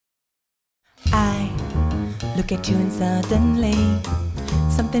look at you and suddenly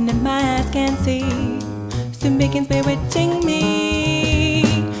something in my eyes can't see soon begins bewitching me.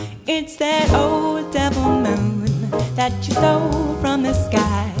 It's that old devil moon that you stole from the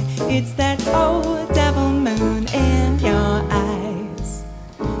sky. It's that old devil moon in your eyes.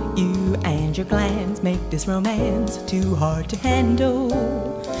 You and your glance make this romance too hard to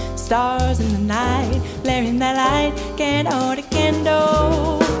handle. Stars in the night, blaring that light, can't hold a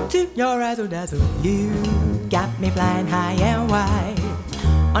candle to your eyes, oh dazzle. You got me flying high and wide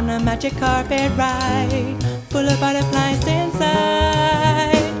on a magic carpet ride, full of butterflies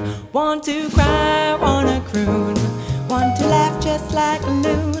inside. Want to cry, wanna croon, want to laugh just like a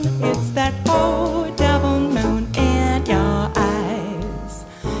loon. It's that old devil moon in your eyes.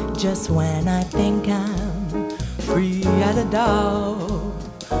 Just when I think I'm free as a dove,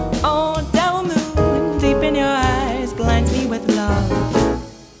 oh, devil moon deep in your eyes blinds me with love.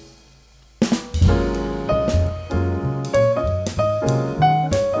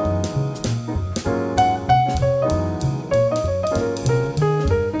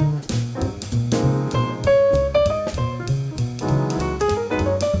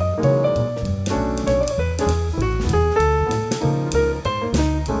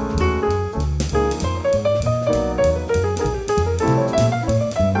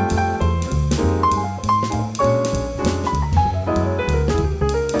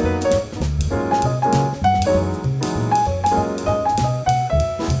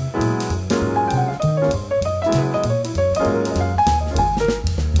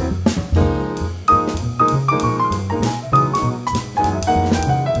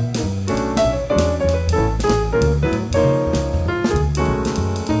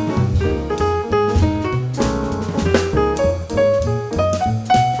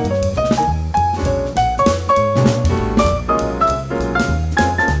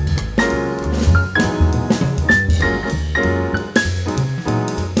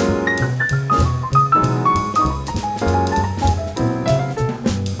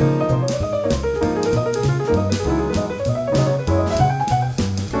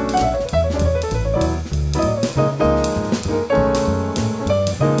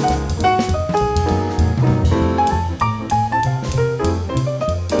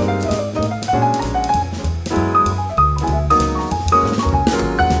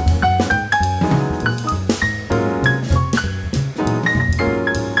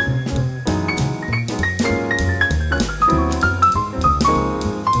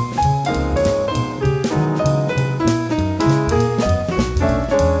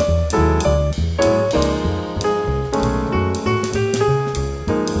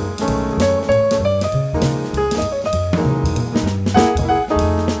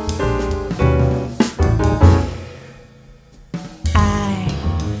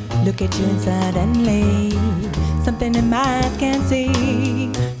 Look at you and suddenly something in my eyes can't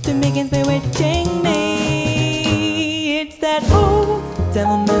see still begins bewitching me. It's that old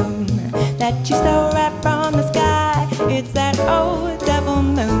devil moon that you stole right from the sky. It's that old devil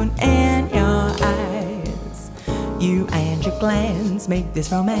moon in your eyes. You and your glance make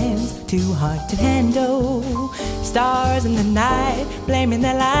this romance too hard to handle. Stars in the night, blaming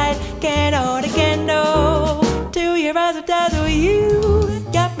the light, can't hold a candle to your eyes of dazzle. You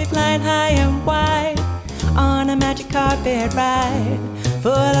got me flying high and wide on a magic carpet ride,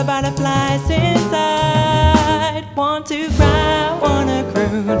 full of butterflies inside. Want to cry, wanna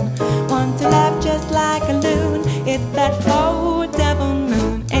croon, want to laugh just like a loon. It's that old devil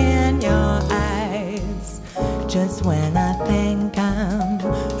moon in your eyes. Just when I think I'm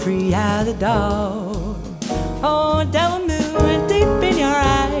free as a dove, oh, devil moon deep in your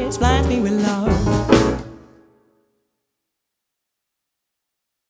eyes blinds me with love.